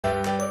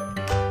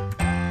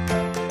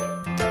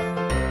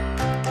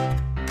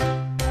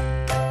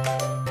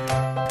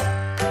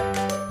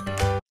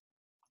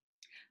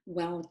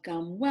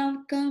Welcome,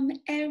 welcome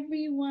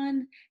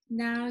everyone.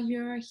 Now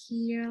you're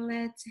here,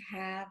 let's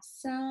have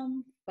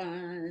some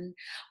fun.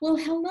 Well,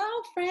 hello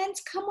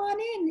friends, come on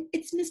in.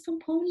 It's Miss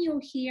Pomponio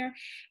here.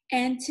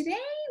 And today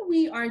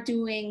we are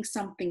doing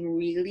something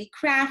really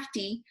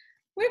crafty.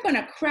 We're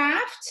gonna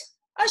craft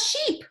a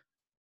sheep.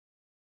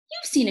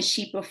 You've seen a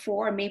sheep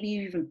before, maybe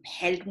you even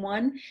petted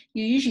one.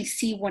 You usually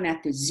see one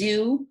at the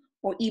zoo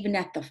or even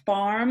at the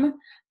farm.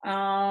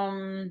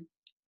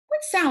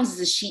 What sounds does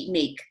a sheep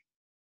make?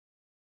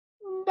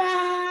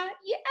 Ba.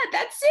 Yeah,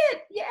 that's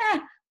it.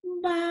 Yeah.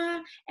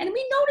 Ba. And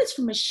we notice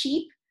from a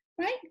sheep,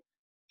 right?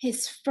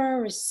 His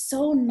fur is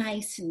so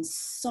nice and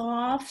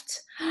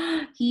soft.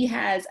 He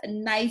has a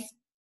nice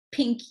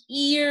pink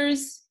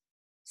ears,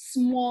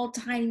 small,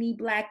 tiny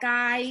black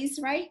eyes,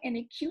 right? And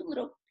a cute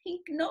little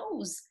pink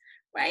nose,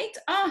 right?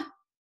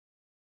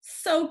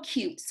 So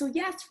cute. So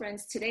yes,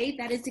 friends, today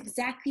that is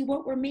exactly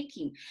what we're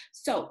making.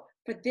 So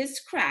for this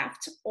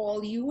craft,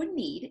 all you would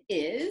need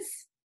is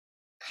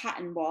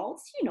cotton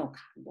balls. You know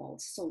cotton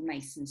balls, so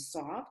nice and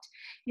soft.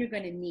 You're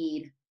going to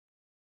need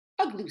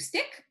a glue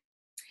stick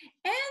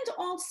and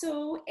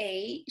also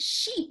a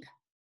sheep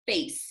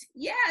face.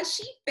 Yeah,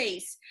 sheep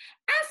face.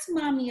 Ask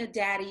mommy or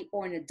daddy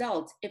or an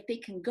adult if they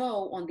can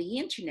go on the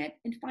internet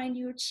and find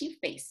you a sheep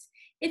face.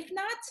 If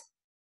not,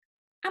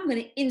 I'm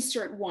going to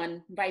insert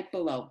one right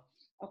below.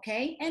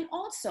 Okay, and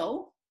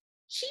also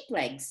sheep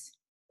legs.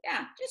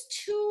 Yeah, just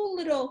two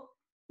little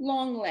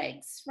long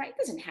legs, right?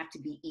 Doesn't have to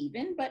be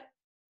even, but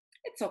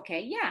it's okay,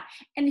 yeah.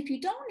 And if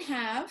you don't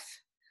have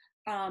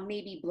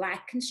maybe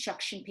black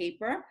construction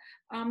paper,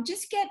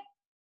 just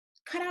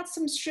cut out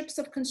some strips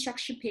of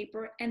construction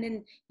paper and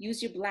then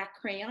use your black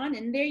crayon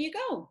and there you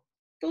go.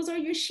 Those are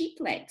your sheep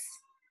legs.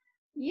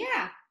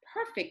 Yeah,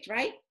 perfect,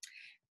 right?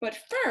 But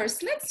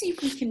first, let's see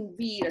if we can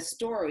read a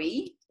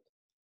story.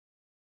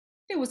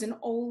 There was an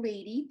old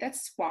lady that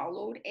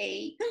swallowed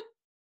a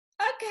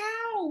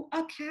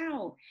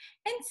cow,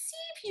 and see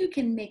if you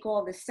can make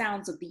all the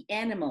sounds of the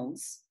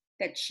animals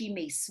that she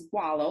may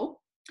swallow.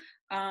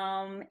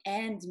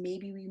 And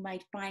maybe we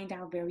might find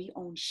our very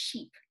own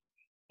sheep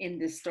in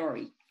this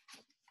story.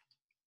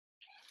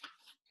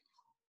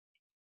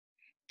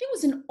 There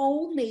was an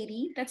old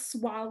lady that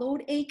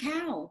swallowed a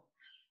cow.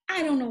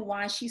 I don't know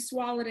why she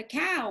swallowed a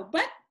cow,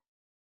 but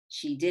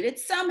she did it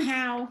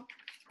somehow.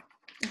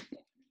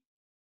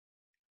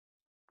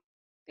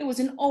 There was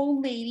an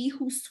old lady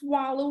who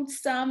swallowed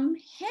some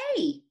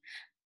hay.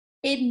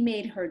 It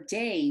made her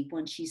day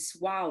when she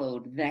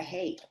swallowed the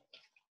hay.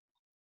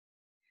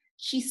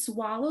 She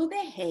swallowed the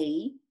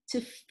hay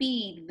to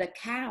feed the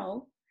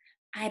cow.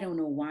 I don't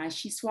know why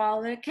she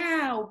swallowed a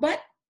cow, but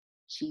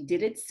she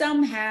did it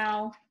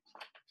somehow.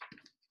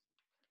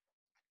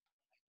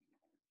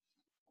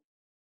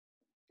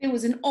 There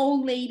was an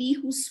old lady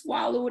who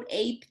swallowed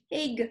a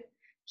pig.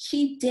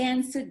 She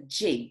danced a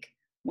jig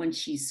when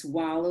she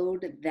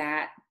swallowed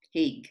that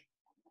pig.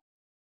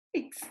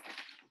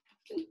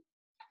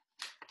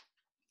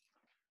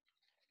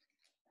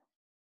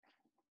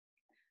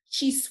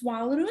 She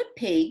swallowed a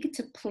pig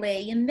to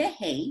play in the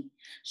hay.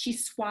 She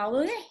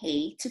swallowed a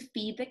hay to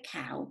feed the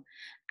cow.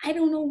 I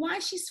don't know why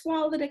she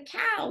swallowed a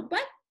cow,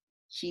 but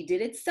she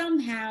did it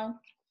somehow.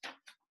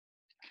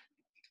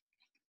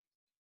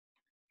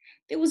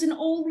 There was an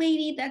old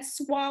lady that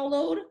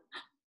swallowed,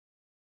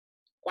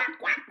 quack,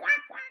 quack,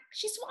 quack, quack.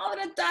 She swallowed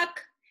a duck.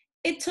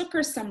 It took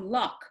her some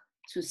luck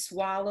to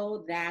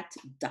swallow that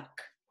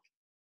duck.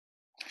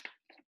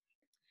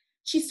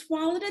 She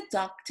swallowed a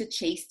duck to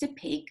chase the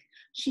pig.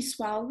 She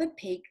swallowed the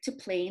pig to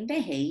play in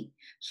the hay.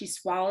 She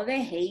swallowed the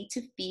hay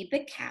to feed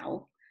the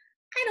cow.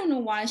 I don't know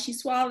why she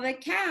swallowed the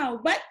cow,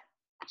 but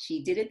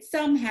she did it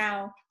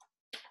somehow.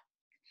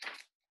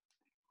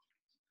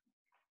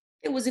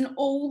 There was an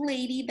old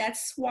lady that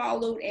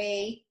swallowed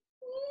a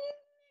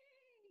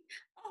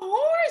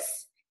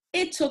horse.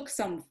 It took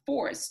some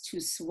force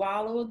to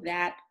swallow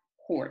that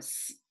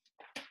horse.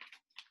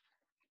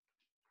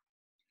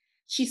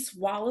 She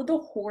swallowed the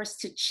horse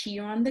to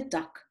cheer on the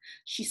duck.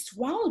 She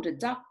swallowed the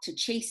duck to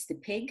chase the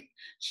pig.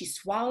 She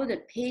swallowed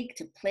the pig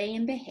to play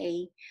in the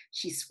hay.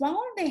 She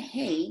swallowed the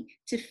hay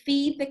to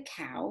feed the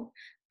cow.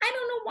 I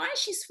don't know why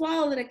she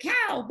swallowed a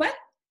cow, but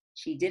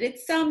she did it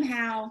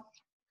somehow.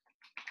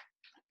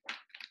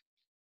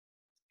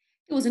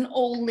 There was an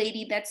old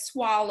lady that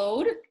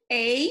swallowed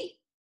a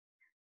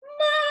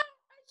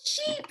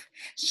sheep.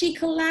 She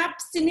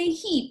collapsed in a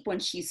heap when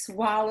she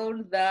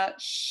swallowed the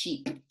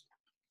sheep.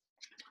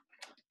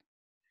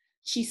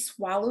 She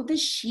swallowed the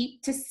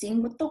sheep to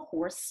sing with the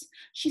horse.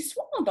 She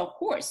swallowed the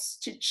horse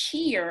to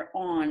cheer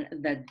on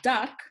the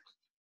duck.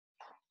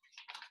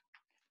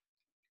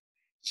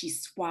 She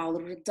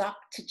swallowed the duck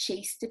to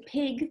chase the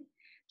pig.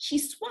 She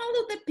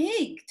swallowed the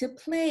pig to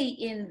play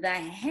in the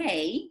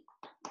hay.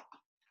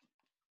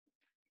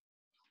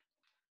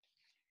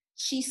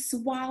 She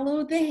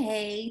swallowed the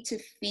hay to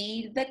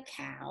feed the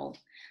cow.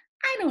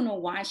 I don't know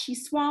why she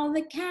swallowed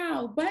the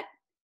cow, but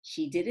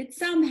she did it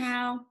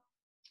somehow.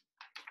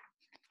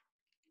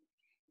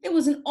 There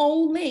was an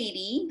old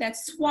lady that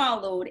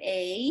swallowed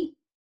a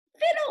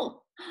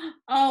fiddle.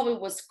 Oh,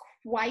 it was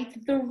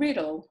quite the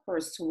riddle, her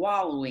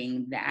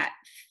swallowing that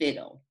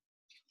fiddle.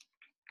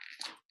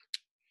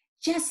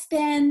 Just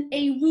then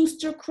a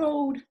rooster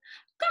crowed,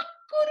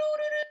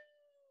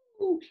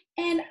 cock-a-doodle-doo,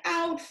 and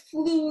out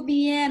flew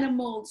the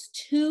animals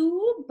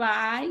 2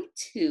 by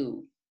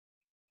 2.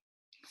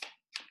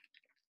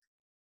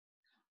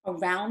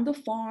 Around the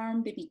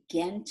farm they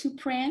began to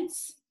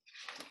prance,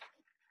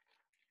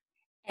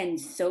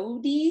 and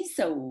so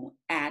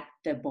at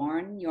the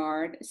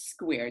barnyard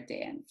square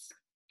dance.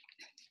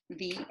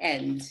 The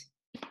end.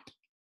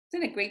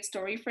 Isn't it a great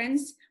story,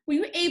 friends? Were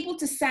you able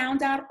to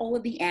sound out all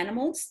of the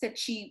animals that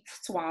she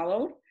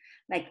swallowed?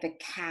 Like the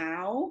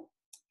cow,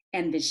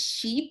 and the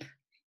sheep,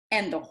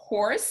 and the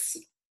horse,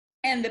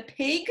 and the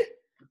pig?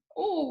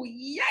 Oh,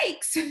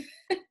 yikes!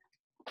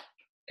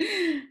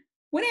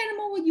 What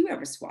animal will you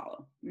ever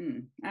swallow?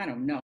 I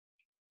don't know.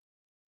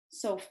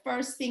 So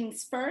first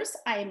things first,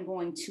 I am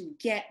going to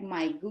get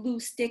my glue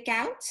stick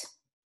out,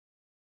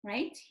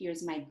 right?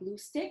 Here's my glue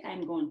stick.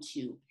 I'm going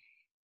to,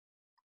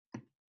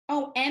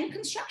 oh, and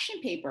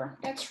construction paper.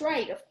 That's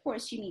right, of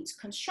course you need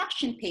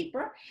construction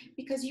paper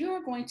because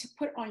you're going to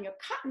put on your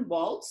cotton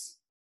balls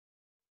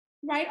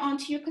right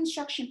onto your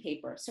construction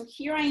paper. So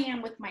here I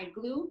am with my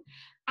glue.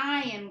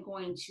 I am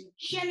going to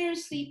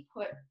generously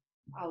put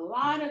a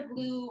lot of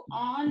glue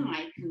on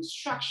my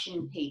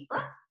construction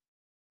paper.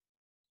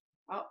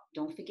 Oh,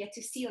 don't forget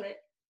to seal it.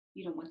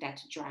 You don't want that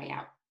to dry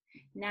out.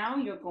 Now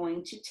you're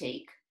going to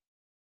take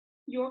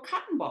your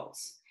cotton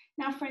balls.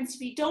 Now, friends,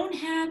 if you don't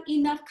have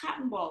enough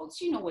cotton balls,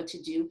 you know what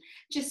to do.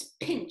 Just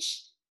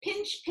pinch,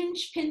 pinch,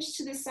 pinch, pinch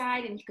to the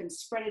side, and you can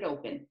spread it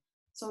open.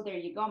 So there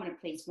you go. I'm going to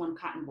place one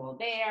cotton ball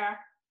there,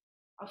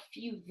 a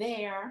few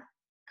there,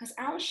 because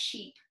our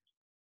sheep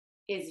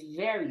is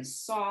very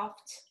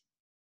soft,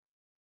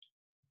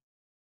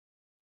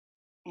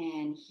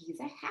 and he's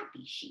a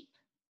happy sheep,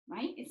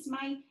 right? It's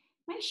my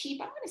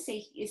sheep. I'm going to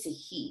say it's a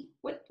he.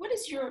 What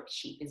is your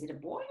sheep? Is it a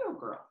boy or a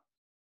girl?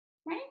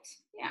 Right?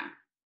 Yeah.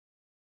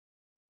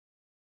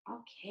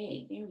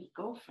 Okay, there we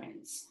go,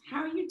 friends.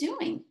 How are you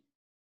doing?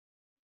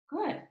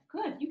 Good,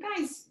 good. You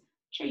guys,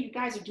 I'm sure you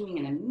guys are doing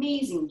an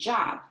amazing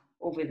job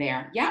over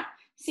there. Yeah.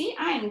 See,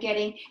 I am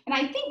getting, and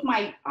I think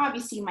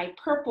obviously my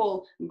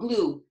purple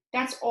glue,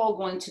 that's all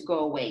going to go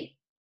away.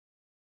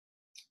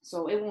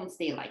 So it won't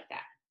stay like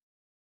that.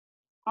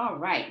 All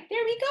right,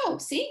 there we go.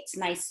 See, it's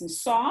nice and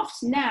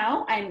soft.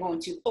 Now I'm going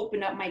to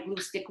open up my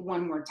glue stick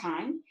one more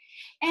time,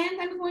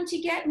 and I'm going to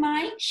get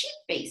my sheep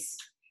face.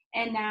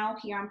 And now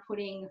here I'm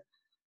putting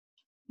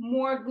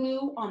more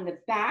glue on the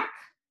back,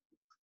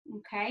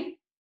 okay?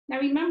 Now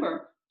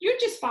remember, you're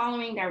just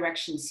following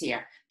directions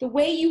here. The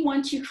way you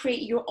want to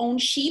create your own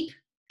sheep,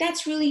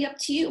 that's really up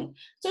to you.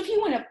 So if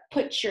you want to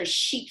put your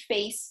sheep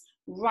face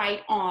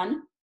right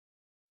on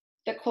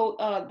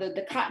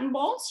the cotton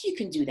balls, you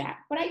can do that.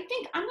 But I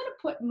think I'm going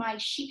to put my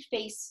sheep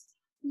face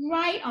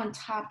right on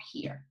top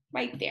here,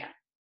 right there,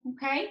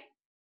 okay?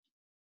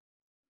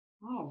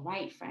 All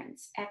right,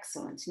 friends,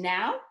 excellent.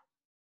 Now,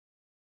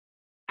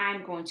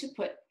 I'm going to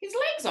put his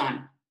legs on.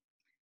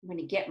 I'm going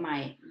to get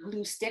my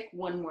glue stick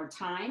one more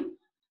time,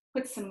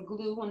 put some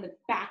glue on the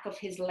back of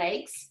his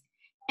legs,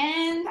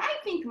 and I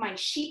think my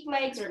sheep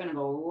legs are going to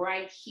go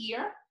right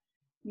here,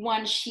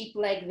 one sheep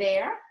leg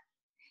there,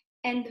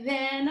 and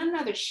then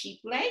another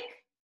sheep leg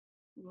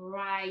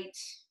right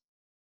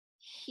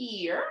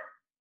here.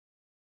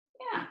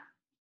 Yeah,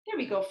 there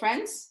we go,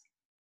 friends.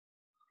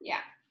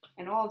 Yeah,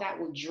 and all that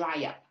will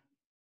dry up.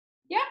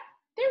 Yeah,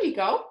 there we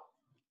go.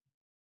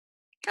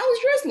 How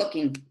is yours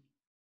looking?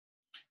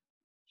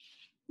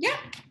 Yeah,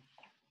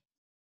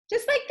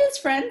 just like this,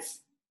 friends.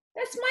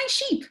 That's my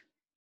sheep.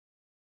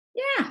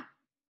 Yeah,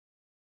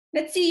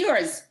 let's see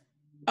yours.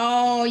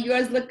 Oh,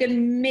 yours look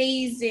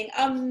amazing,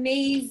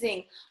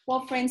 amazing.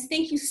 Well, friends,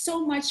 thank you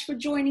so much for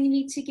joining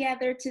me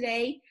together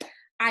today.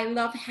 I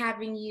love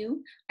having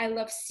you. I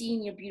love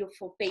seeing your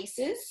beautiful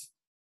faces.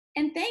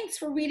 And thanks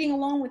for reading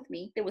along with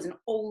me. There was an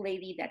old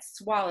lady that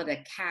swallowed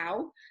a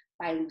cow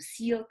by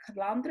Lucille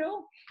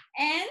Calandro.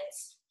 And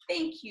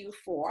thank you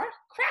for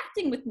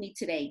crafting with me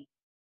today,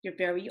 your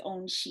very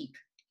own sheep.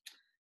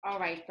 All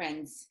right,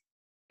 friends.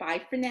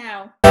 Bye for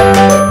now.